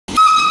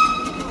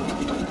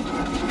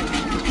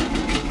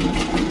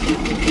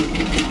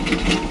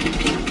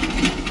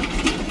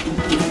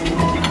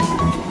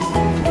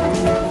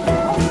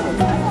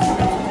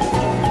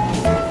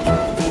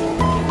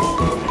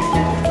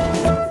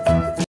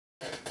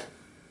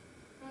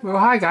Well,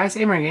 hi guys,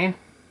 Emma again.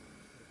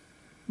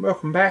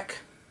 Welcome back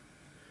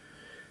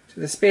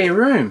to the spare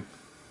room.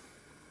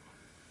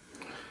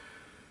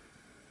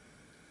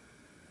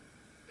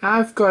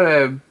 I've got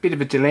a bit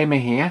of a dilemma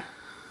here.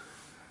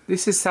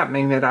 This is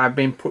something that I've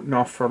been putting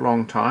off for a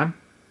long time.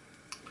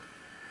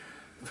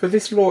 For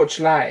this Lorch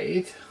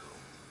lathe,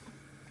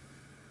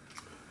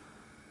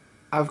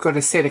 I've got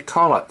a set of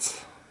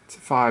collets. It's a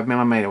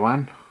 5mm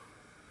one.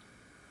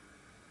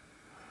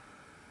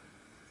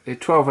 They're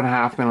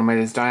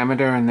 12.5mm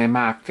diameter and they're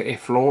marked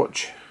F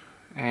Lorch,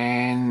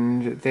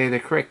 and they're the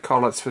correct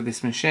collets for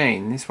this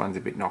machine. This one's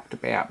a bit knocked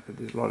about, but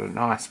there's a lot of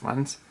nice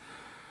ones.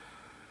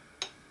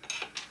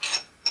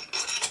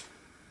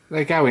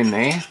 They go in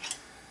there.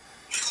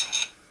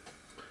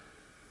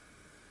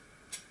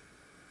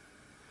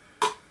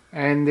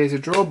 And there's a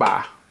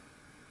drawbar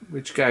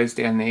which goes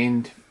down the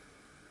end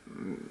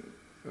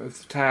of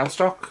the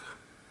tailstock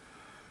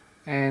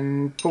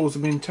and pulls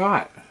them in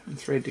tight and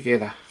thread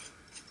together.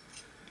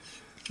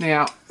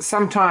 Now,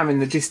 sometime in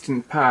the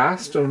distant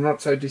past, or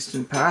not so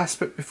distant past,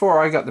 but before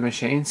I got the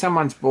machine,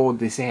 someone's bored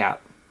this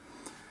out.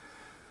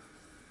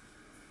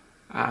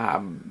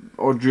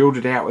 Or drilled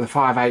it out with a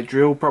 5/8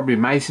 drill, probably a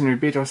masonry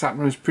bit or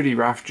something. It was a pretty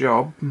rough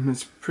job. It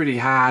was pretty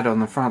hard on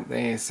the front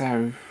there,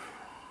 so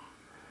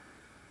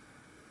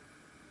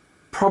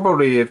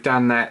probably have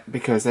done that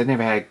because they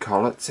never had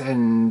collets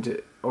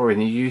or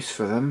any use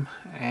for them,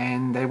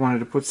 and they wanted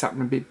to put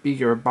something a bit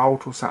bigger, a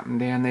bolt or something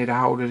down there to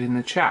hold it in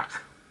the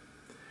chuck.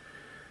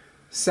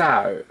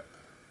 So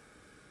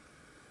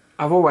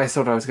I've always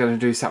thought I was going to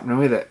do something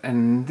with it,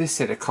 and this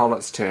set of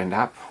collets turned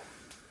up.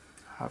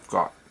 I've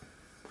got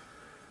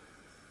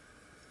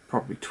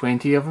probably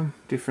 20 of them,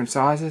 different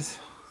sizes,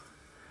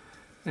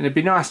 and it'd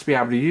be nice to be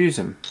able to use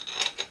them.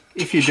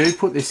 If you do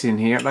put this in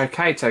here, it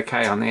locates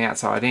okay on the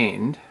outside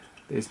end.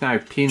 There's no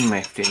pin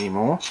left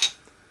anymore.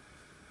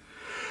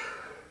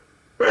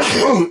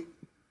 The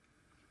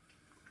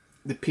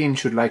pin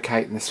should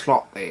locate in the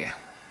slot there,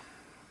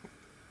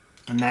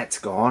 and that's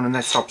gone, and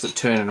that stops it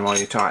turning while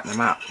you tighten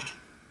them up.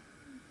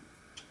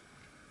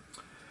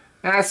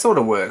 Now it sort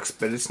of works,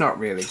 but it's not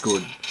really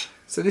good.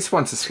 So this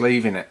wants a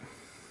sleeve in it.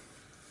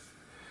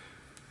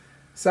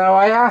 So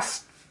I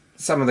asked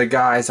some of the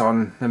guys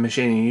on the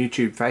Machining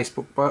YouTube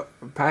Facebook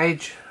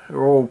page, who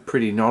are all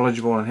pretty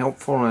knowledgeable and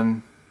helpful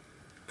and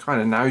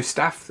kind of know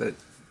stuff that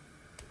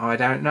I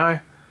don't know.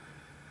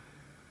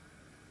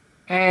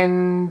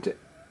 And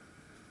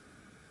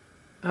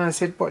I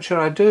said, what should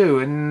I do?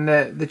 And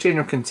the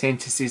general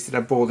consensus is that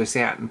I bore this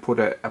out and put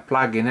a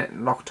plug in it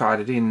and Loctite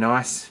it in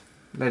nice,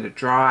 let it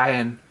dry,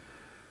 and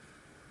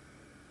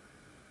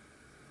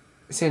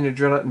send a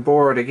drill it and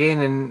bore it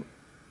again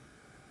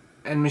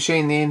and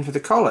machine the end for the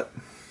collet.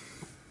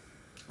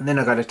 And then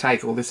I've got to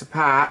take all this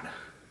apart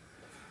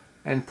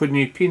and put a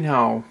new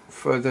pinhole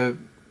for the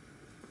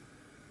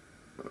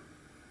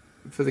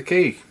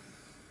key.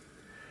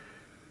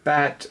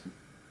 But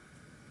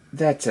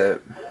that's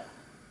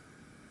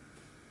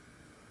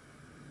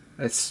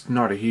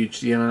not a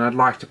huge deal, and I'd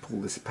like to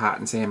pull this apart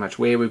and see how much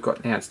wear we've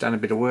got now. It's done a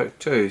bit of work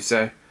too,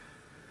 so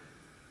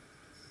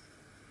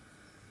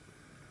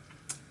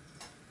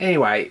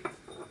anyway,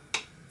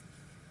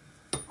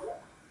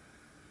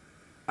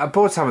 I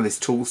bought some of this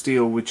tool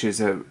steel, which is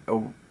a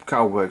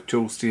cold work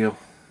tool steel,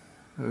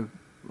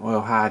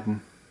 oil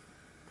hardened,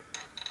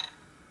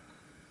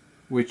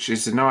 which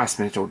is a nice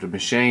metal to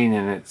machine,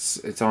 and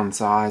it's on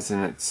size,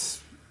 and it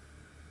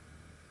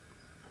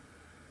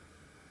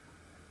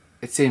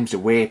seems to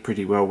wear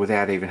pretty well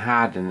without even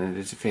hardening it.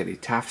 It's a fairly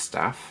tough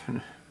stuff.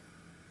 And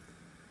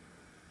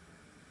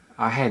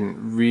I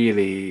hadn't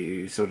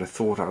really sort of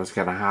thought I was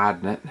going to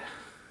harden it,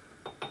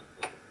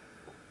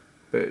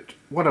 but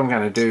what I'm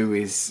going to do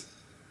is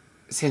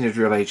send a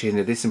drill each end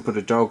of this and put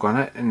a dog on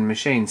it and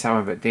machine some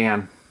of it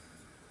down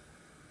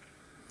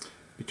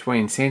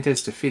between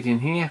centres to fit in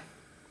here.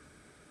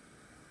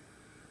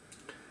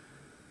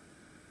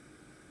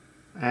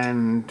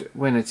 And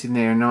when it's in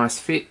there a nice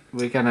fit,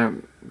 we're going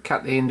to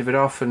cut the end of it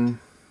off and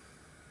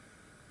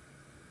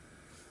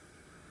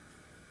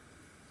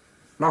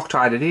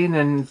Loctite it in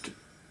and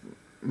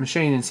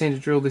machine and center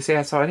drill this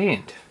outside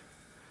end.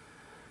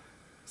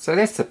 So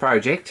that's the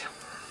project.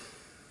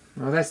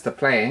 Well, that's the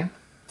plan.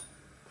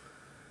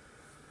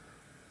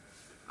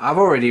 I've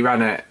already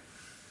run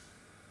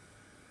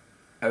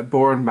a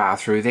boring bar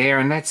through there,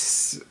 and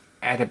that's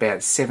at about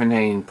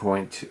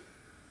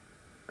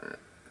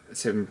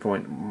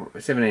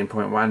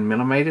 17.1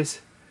 millimeters,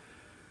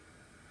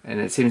 and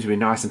it seems to be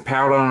nice and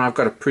parallel, and I've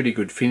got a pretty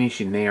good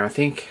finish in there. I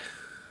think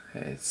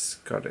it's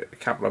got a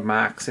couple of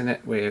marks in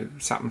it where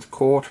something's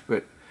caught,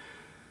 but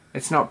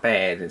it's not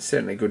bad. It's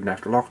certainly good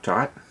enough to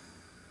Loctite.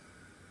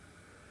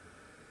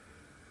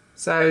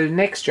 So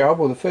next job,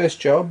 or the first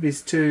job,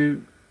 is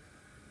to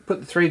put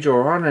the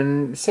 3-jaw on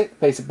and set the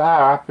piece of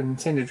bar up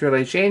and send a drill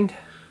each end,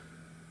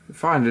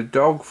 find a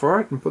dog for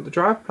it and put the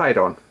drive plate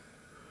on.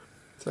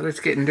 So let's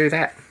get and do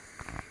that.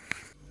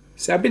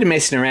 So a bit of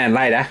messing around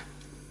later.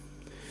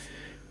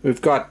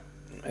 We've got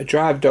a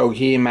drive dog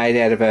here made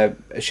out of a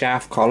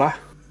shaft collar,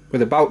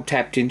 with a bolt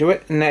tapped into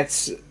it, and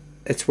it's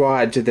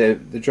wired to the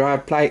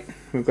drive plate.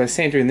 We've got a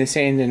centre in this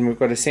end and we've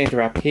got a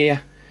centre up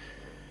here,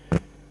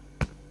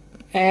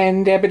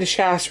 and our bit of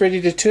shaft's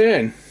ready to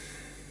turn.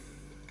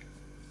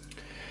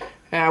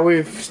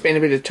 We've spent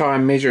a bit of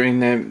time measuring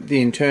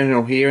the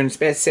internal here, and it's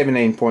about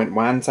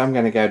 17.1, so I'm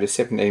going to go to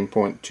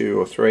 17.2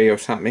 or 3 or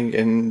something,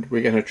 and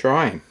we're going to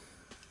try him.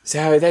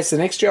 So that's the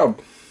next job.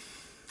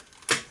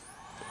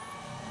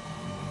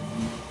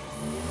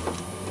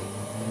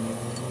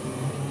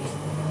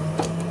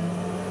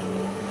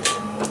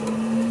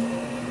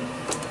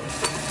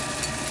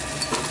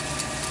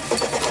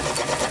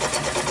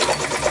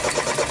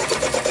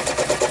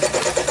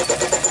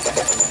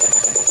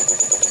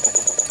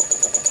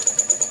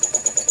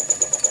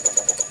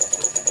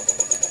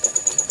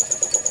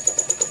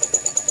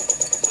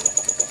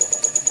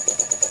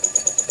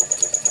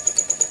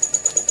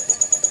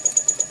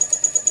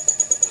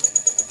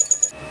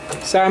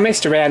 So I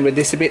messed around with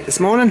this a bit this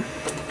morning.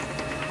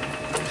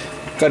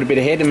 Got a bit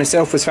ahead of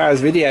myself as far as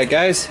video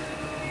goes.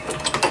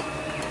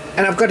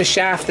 And I've got a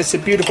shaft that's a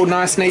beautiful,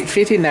 nice, neat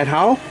fit in that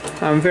hole.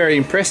 I'm very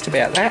impressed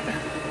about that.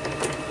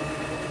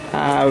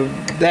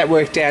 That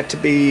worked out to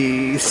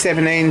be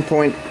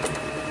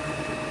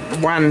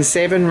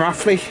 17.17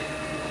 roughly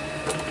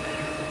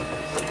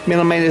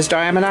millimeters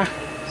diameter.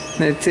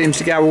 And it seems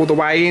to go all the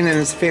way in, and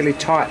it's a fairly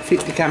tight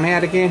fit to come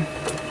out again.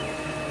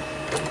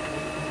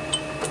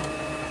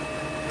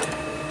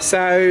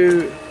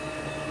 So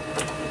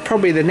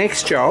probably the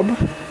next job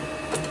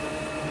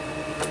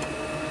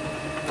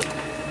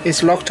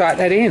is Loctite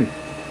that in.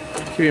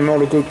 Give him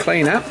all a good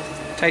clean up.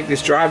 Take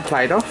this drive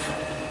plate off.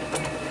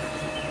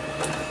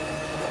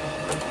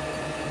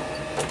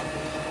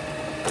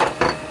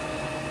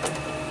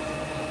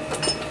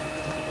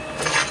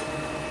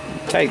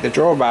 Take the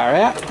drawbar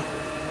out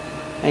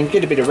and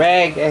get a bit of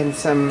rag and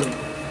some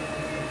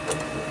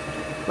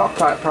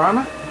Loctite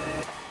primer.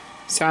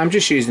 So I'm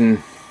just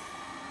using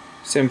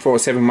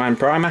 7471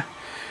 primer,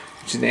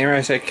 which is an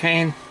Aeroso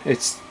can.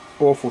 It's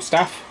awful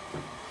stuff.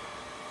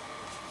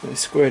 I'll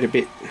squirt a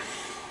bit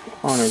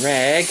on a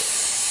rag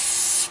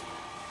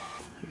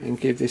and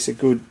give this a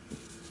good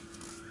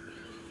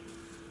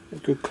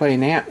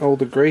clean out, all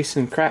the grease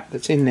and crap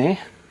that's in there,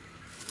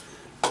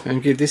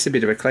 and give this a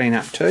bit of a clean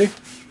up too.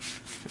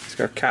 It's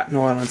got cutting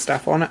oil and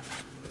stuff on it.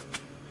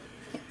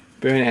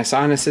 Burn our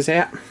sinuses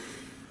out.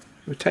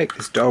 We'll take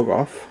this dog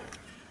off,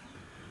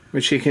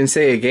 which you can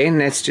see again,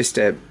 that's just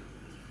a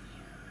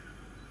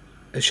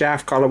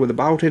shaft collar with a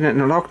bolt in it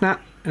and a lock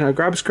nut and a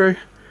grub screw.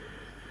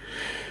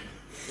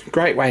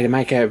 Great way to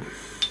make a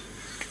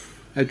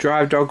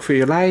drive dog for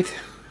your lathe.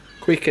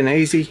 Quick and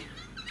easy,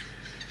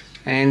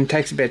 and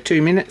takes about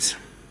 2 minutes,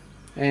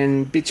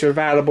 and bits are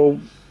available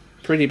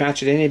pretty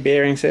much at any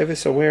bearing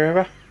service or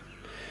wherever.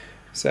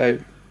 So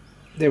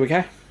there we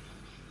go.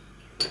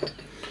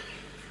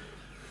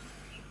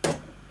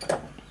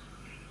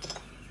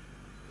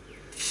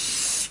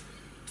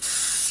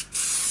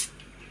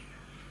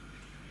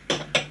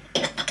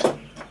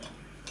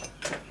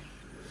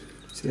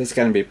 So there's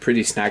going to be a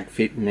pretty snug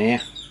fit in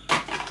there.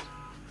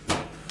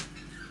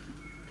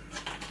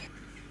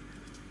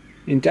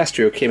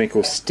 Industrial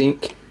chemicals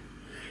stink.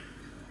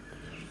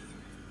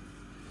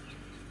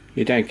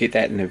 You don't get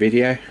that in the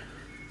video.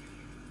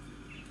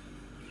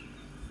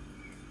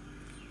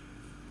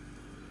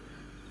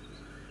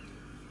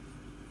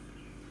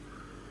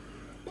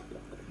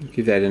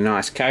 Give that a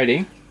nice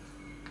coating.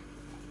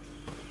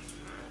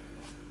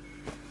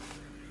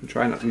 And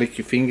try not to lick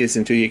your fingers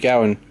until you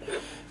go and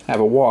have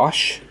a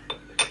wash.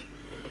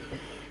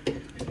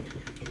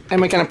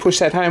 And we're going to push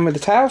that home with the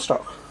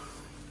tailstock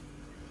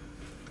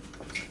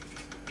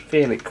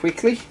fairly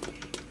quickly.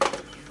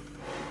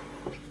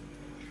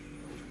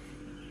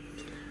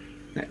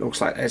 That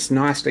looks like that's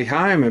nicely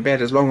home,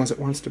 about as long as it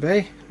wants to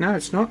be. No,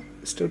 it's not.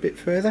 It's still a bit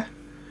further.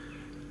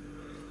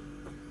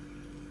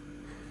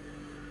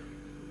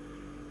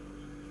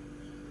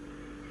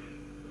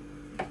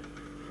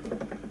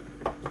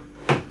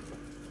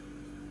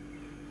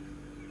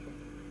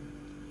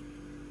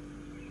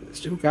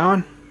 Still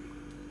going.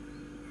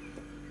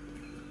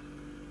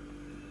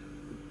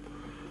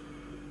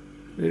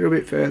 A little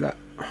bit further.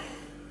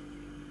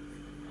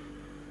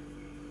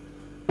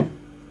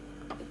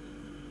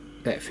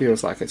 That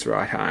feels like it's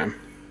right home.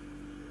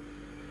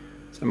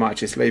 So I might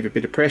just leave a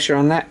bit of pressure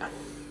on that.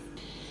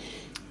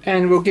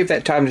 And we'll give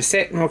that time to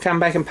set, and we'll come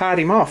back and part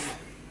him off.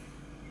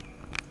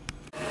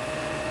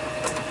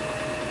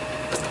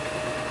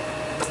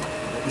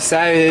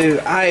 So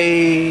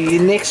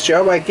next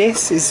job, I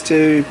guess, is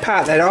to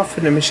part that off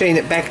and to machine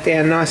it back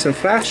down nice and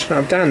flush, and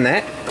I've done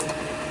that.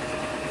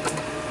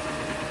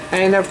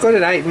 And I've got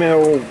an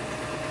 8mm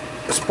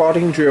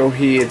spotting drill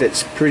here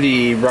that's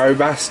pretty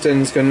robust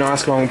and it's got a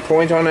nice long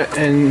point on it,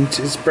 and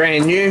it's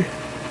brand new.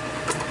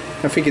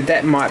 I figured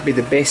that might be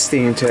the best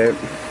thing to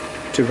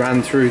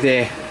run through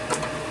there.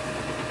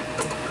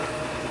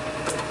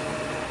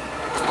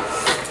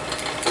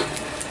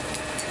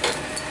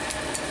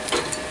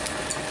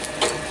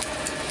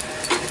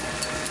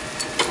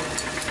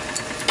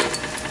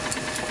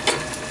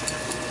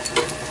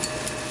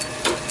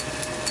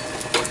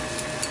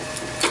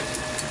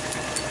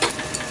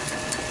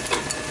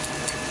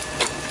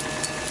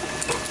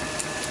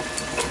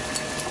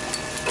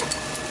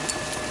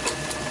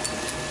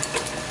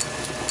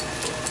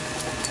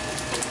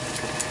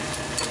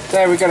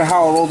 So we've got a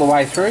hole all the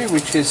way through,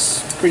 which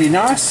is pretty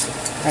nice,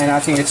 and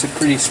I think it's a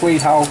pretty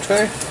sweet hole too.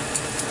 I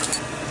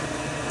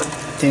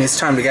think it's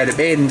time to go to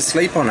bed and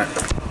sleep on it.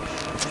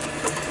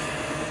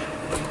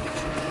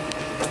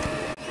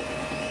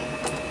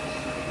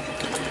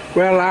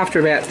 Well,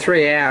 after about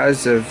 3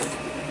 hours of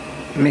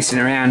messing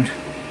around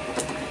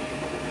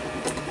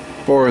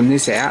boring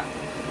this out,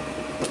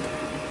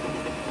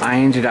 I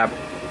ended up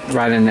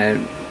running a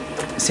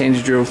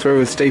centre drill through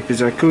as deep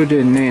as I could,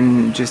 and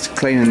then just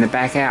cleaning the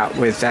back out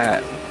with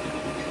an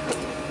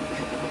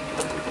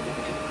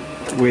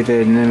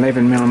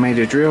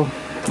 11mm drill,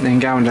 and then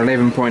going to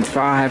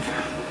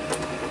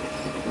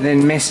 11.5,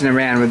 then messing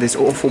around with this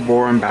awful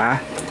boring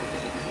bar.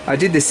 I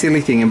did the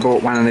silly thing and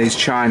bought one of these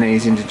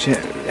Chinese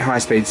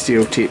high-speed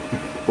steel tip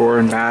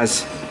boring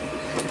bars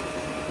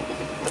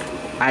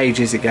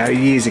ages ago,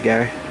 years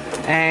ago,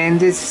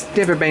 and it's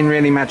never been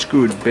really much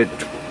good, but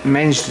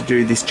managed to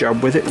do this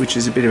job with it, which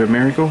is a bit of a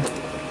miracle.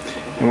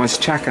 And was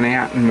chucking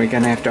out, and we're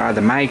going to have to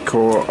either make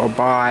or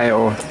buy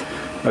or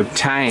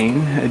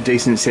obtain a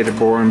decent set of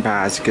boring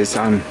bars, because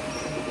I'm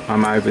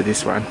over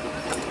this one.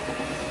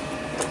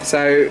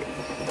 So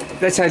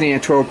that's only a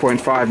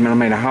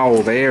 12.5mm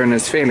hole there, and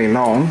it's fairly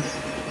long,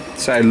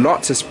 so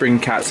lots of spring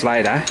cuts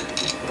later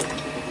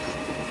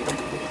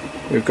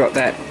we've got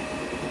that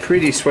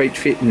pretty sweet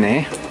fit in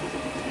there.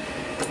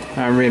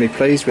 I'm really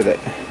pleased with it.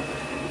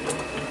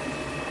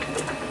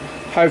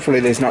 Hopefully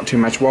there's not too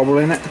much wobble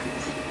in it.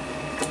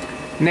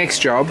 Next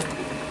job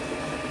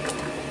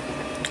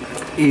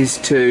is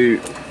to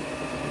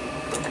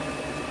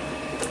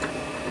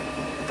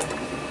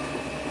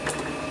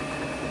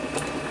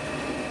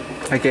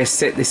I guess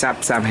set this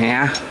up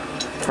somehow.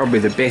 Probably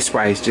the best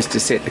way is just to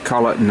set the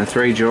collet and the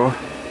 3-jaw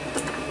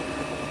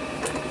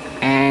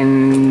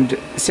and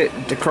set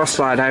the cross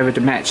slide over to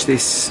match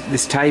this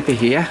taper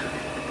here,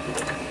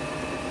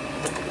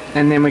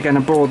 and then we're going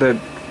to bore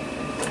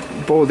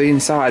the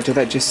inside till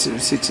that just sort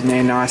of sits in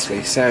there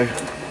nicely. So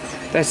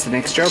that's the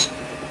next job.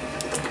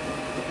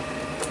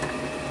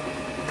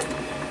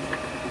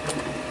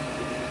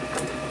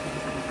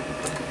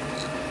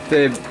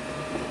 The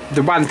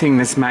one thing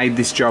that's made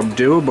this job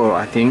doable,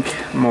 I think,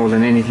 more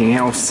than anything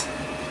else,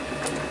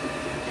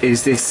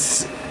 is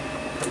this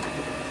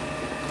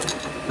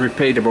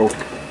repeatable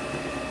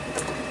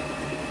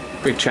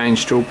quick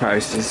change tool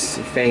post. Is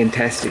a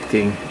fantastic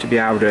thing to be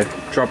able to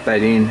drop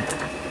that in,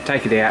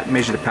 take it out,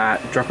 measure the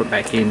part, drop it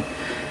back in,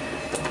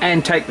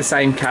 and take the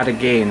same cut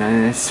again,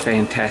 and it's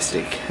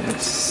fantastic.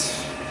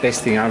 It's the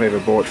best thing I've ever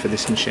bought for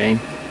this machine.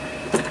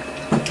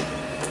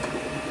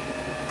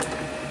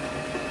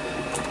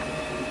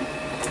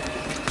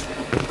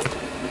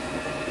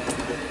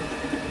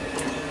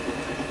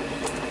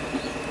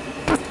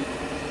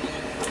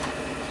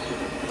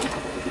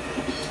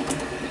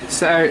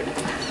 So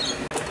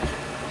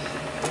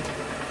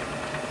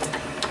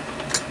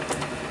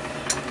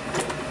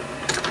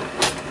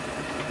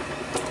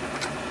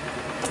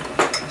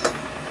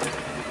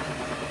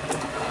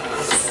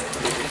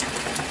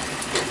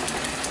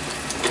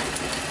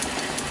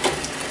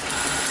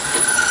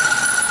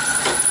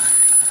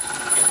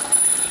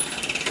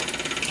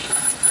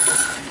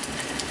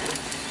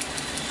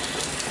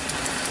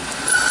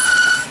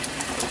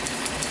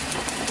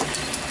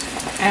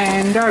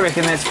and I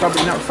reckon that's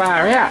probably not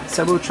far out,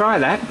 so we'll try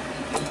that.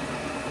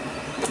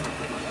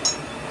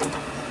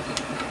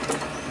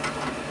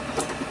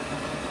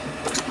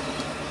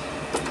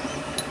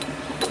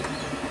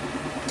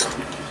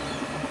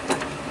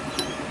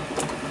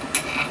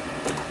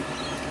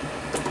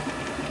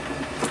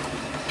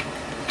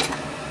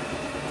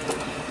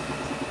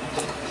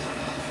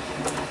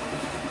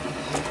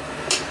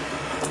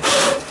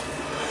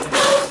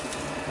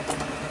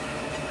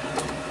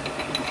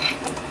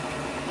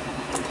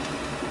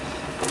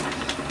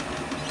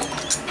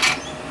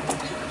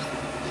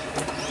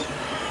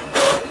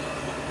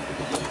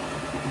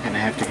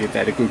 To give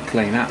that a good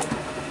clean up.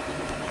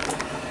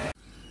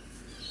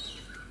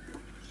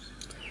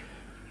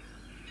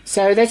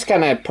 So that's going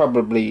to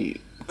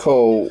probably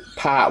call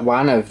part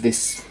 1 of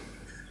this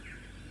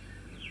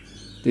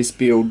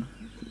build,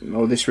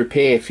 or this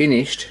repair,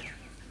 finished.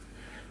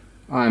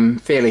 I'm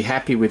fairly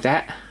happy with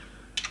that.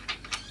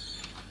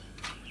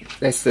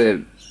 That's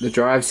the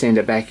drive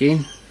centre back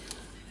in.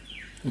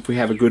 If we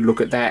have a good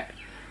look at that,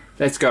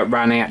 that's got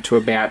run out to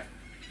about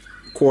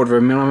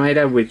 1/4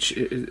 millimetre, which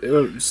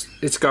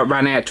it's got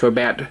run out to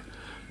about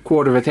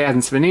 1/4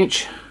 thousandths of an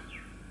inch,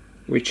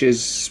 which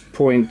is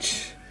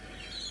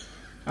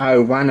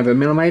 0.01 of a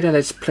millimetre.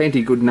 That's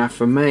plenty good enough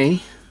for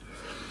me,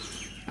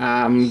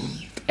 and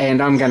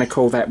I'm going to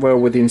call that well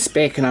within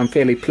spec, and I'm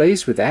fairly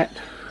pleased with that.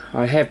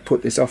 I have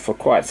put this off for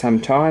quite some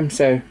time,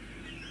 so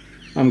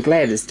I'm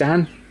glad it's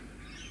done.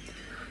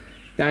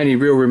 The only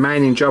real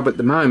remaining job at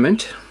the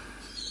moment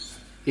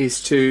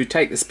is to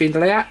take the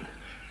spindle out,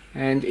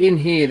 and in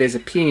here there's a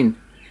pin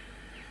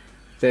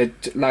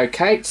that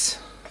locates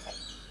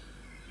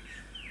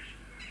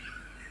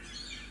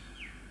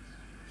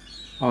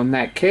on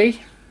that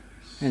key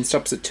and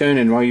stops it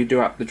turning while you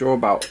do up the draw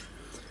bolt.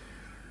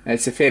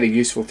 It's a fairly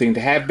useful thing to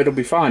have, but it'll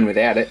be fine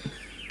without it.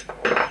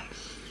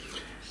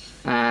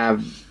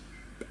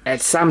 At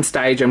some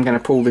stage I'm going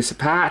to pull this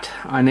apart.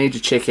 I need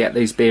to check out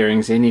these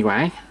bearings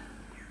anyway.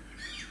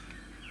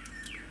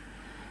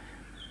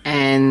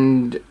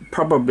 And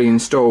probably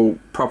install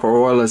proper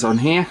oilers on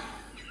here.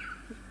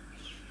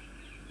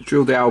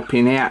 Drill the old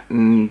pin out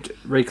and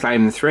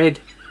reclaim the thread.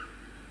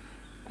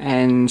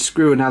 And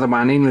screw another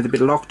one in with a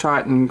bit of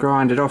Loctite and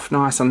grind it off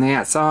nice on the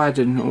outside,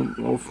 and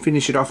or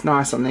finish it off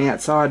nice on the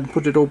outside and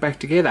put it all back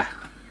together.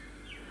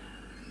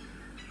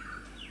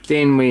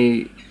 Then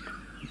we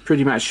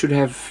pretty much should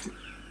have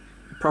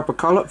proper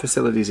collet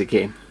facilities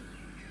again.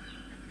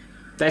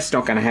 That's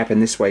not going to happen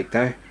this week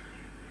though,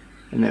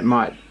 and it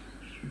might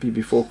be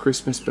before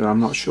Christmas, but I'm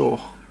not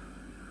sure.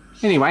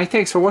 Anyway,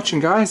 thanks for watching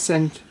guys,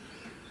 and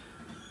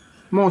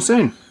more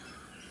soon.